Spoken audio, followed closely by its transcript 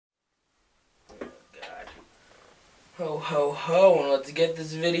Ho ho ho, and let's get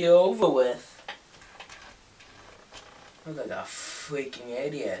this video over with. I look like a freaking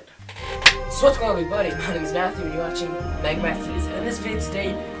idiot. So what's going on, everybody? My name is Matthew and you're watching Math Series. And in this video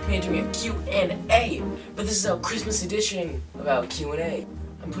today, we're doing a Q&A. But this is our Christmas edition of our Q&A.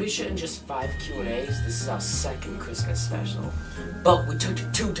 I'm pretty sure in just 5 Q&As, this is our second Christmas special. But we took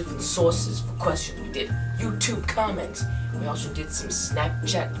to 2 different sources for questions. We did YouTube comments. We also did some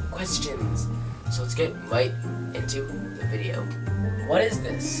Snapchat questions. So let's get right into the video. What is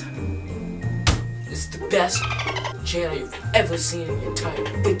this? This is the best channel you've ever seen in your entire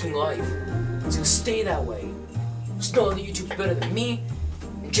freaking life. It's gonna stay that way. There's no other YouTube's better than me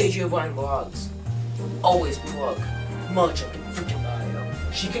and JJ O'Brien Vlogs. Always plug. Much of the freaking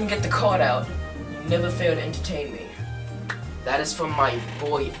bio. She couldn't get the card out. You never fail to entertain me. That is from my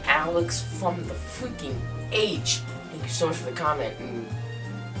boy Alex from the freaking H. Thank you so much for the comment. And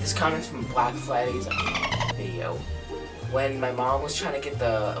this comment's from Black Friday's video. When my mom was trying to get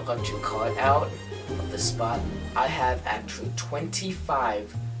the electric card out of the spot, I have actually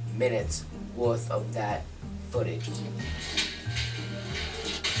 25 minutes worth of that footage.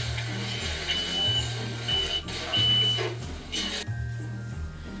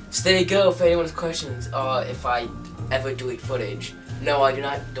 So there you go, for anyone's questions, if I ever delete footage. No, I do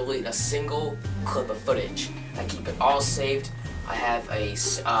not delete a single clip of footage. I keep it all saved. I have a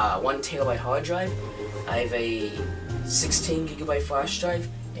 1 terabyte hard drive, I have a 16 gigabyte flash drive,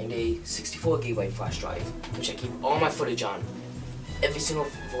 and a 64 gigabyte flash drive, which I keep all my footage on. Every single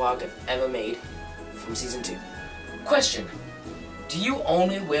vlog I've ever made from season 2. Question: do you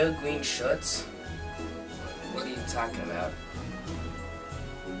only wear green shirts? What are you talking about?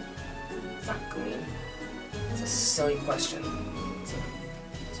 It's not green. It's a silly question. It's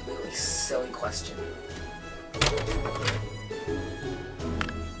a really silly question.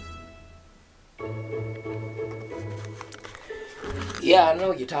 Yeah, I don't know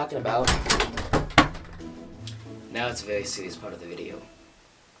what you're talking about. Now it's a very serious part of the video.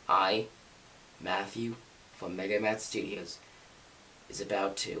 I, Matthew, from Math Studios, is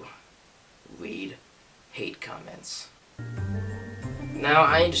about to read hate comments. Now,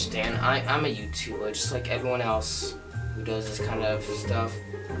 I understand. I'm a YouTuber, just like everyone else who does this kind of stuff.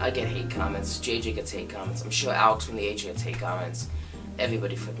 I get hate comments. JJ gets hate comments. I'm sure Alex from the H gets hate comments.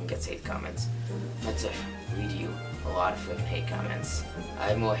 Everybody freaking gets hate comments. I have to read you a lot of freaking hate comments. I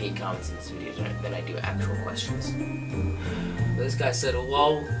have more hate comments in this video than I do actual questions. This guy said,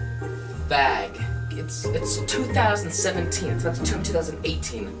 "Lol, fag." It's 2017. It's about to turn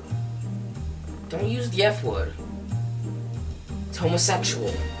 2018. Don't use the F word. It's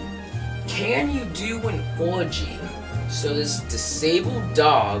homosexual. Can you do an orgy? So this disabled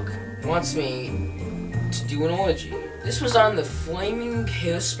dog wants me to do an orgy. This was on the Flaming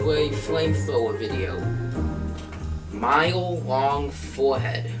Hairspray Flamethrower video. Mile long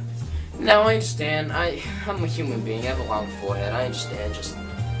forehead. Now I understand, I'm a human being, I have a long forehead, I understand, just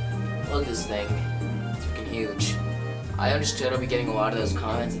look at this thing, it's freaking huge. I understood I'll be getting a lot of those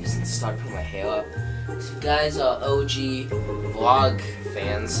comments ever since I started putting my hair up. So if you guys are OG vlog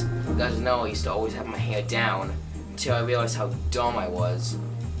fans, you guys know I used to always have my hair down until I realized how dumb I was.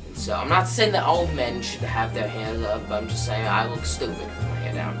 And so I'm not saying that all men should have their hair up, but I'm just saying I look stupid with my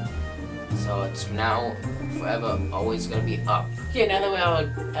hair down. So it's now, forever, always gonna be up. Okay, now that we're out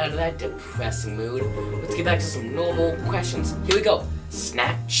of that depressing mood, let's get back to some normal questions. Here we go.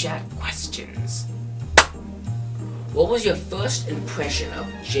 Snapchat questions. What was your first impression of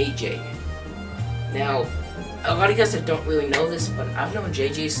JJ? Now, a lot of you guys that don't really know this, but I've known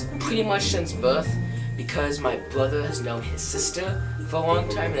JJ pretty much since birth because my brother has known his sister for a long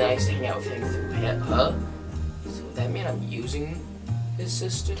time, and I used to hang out with him through her. So that mean I'm using his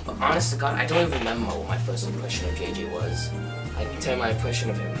sister? But honest to God, I don't even remember what my first impression of JJ was. I can tell you my impression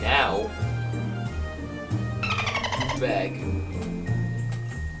of him now. Bag.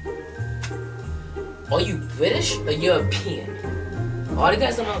 Are you British or European? A lot of you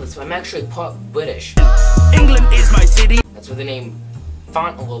guys don't know this, but I'm actually part British. England is my city. That's where the name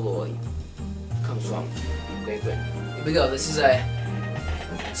Fauntleroy comes from. Great Britain. Here we go. This is a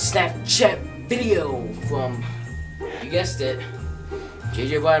Snapchat video from, you guessed it,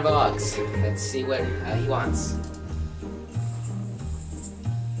 JJ O'Brien Vlogs. Let's see what he wants.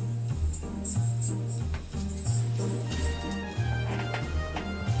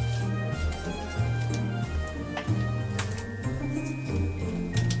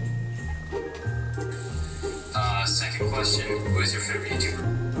 Second question, who is your favorite YouTuber?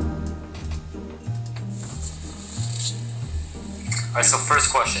 Alright, so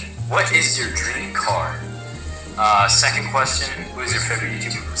first question, what is your dream car? Second question, who is your favorite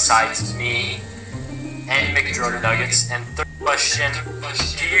YouTuber besides me and McNuggets. And third question,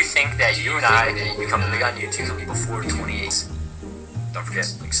 do you think that you and I become big on YouTube before 28? Don't forget,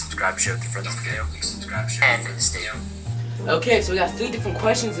 subscribe, share with your friends the video, and stay on. Okay, so we got 3 different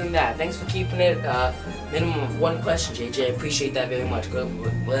questions in that. Thanks for keeping it minimum of 1 question, JJ. I appreciate that very much. Way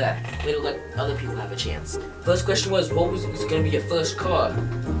to let other people have a chance. First question was, what was going to be your first car?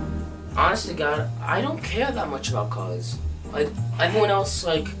 Honest to God, I don't care that much about cars. Like, everyone else,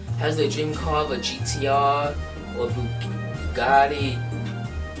 like, has their dream car of a GTR or Bugatti,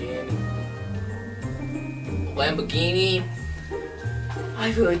 Lamborghini.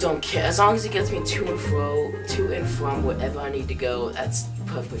 I really don't care. As long as it gets me to and from wherever I need to go, that's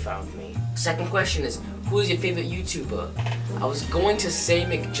perfectly fine with me. Second question is, who is your favorite YouTuber? I was going to say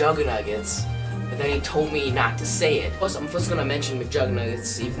McNuggets, but then he told me not to say it. Plus, I'm first gonna mention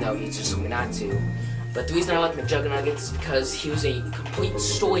McNuggets, even though he just told me not to. But the reason I like McNuggets is because he was a complete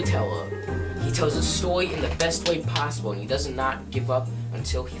storyteller. He tells a story in the best way possible, and he does not give up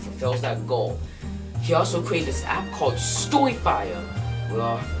until he fulfills that goal. He also created this app called StoryFire.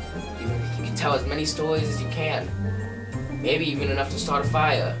 Well, you can tell as many stories as you can. Maybe even enough to start a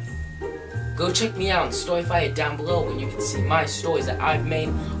fire. Go check me out on StoryFire down below when you can see my stories that I've made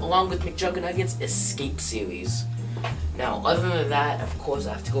along with McNuggets' Escape series. Now, other than that, of course,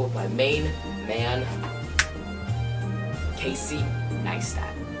 I have to go with my main man, Casey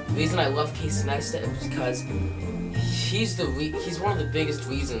Neistat. The reason I love Casey Neistat is because he's one of the biggest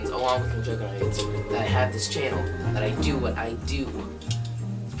reasons, along with McNuggets, that I have this channel, that I do what I do.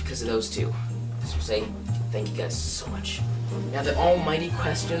 Because of those 2. So say thank you guys so much. Now the almighty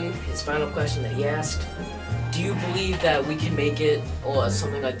question, his final question that he asked, do you believe that we can make it, or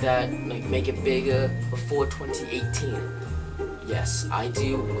something like that, like make it bigger before 2018? Yes, I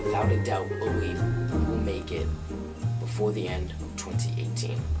do, without a doubt, believe we will make it before the end of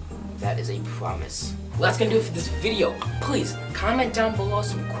 2018. That is a promise. Well, that's gonna do it for this video. Please comment down below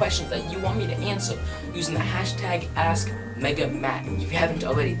some questions that you want me to answer using the hashtag AskMegaMatt. If you haven't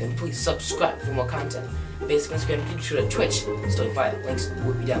already, then please subscribe for more content. Facebook, Instagram, YouTube, Twitch, StoryFire. Links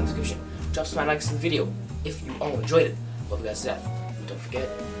will be down in the description. Drop some likes in the video if you all enjoyed it. Love you guys to death. And don't forget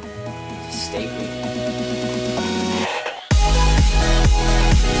to stay green.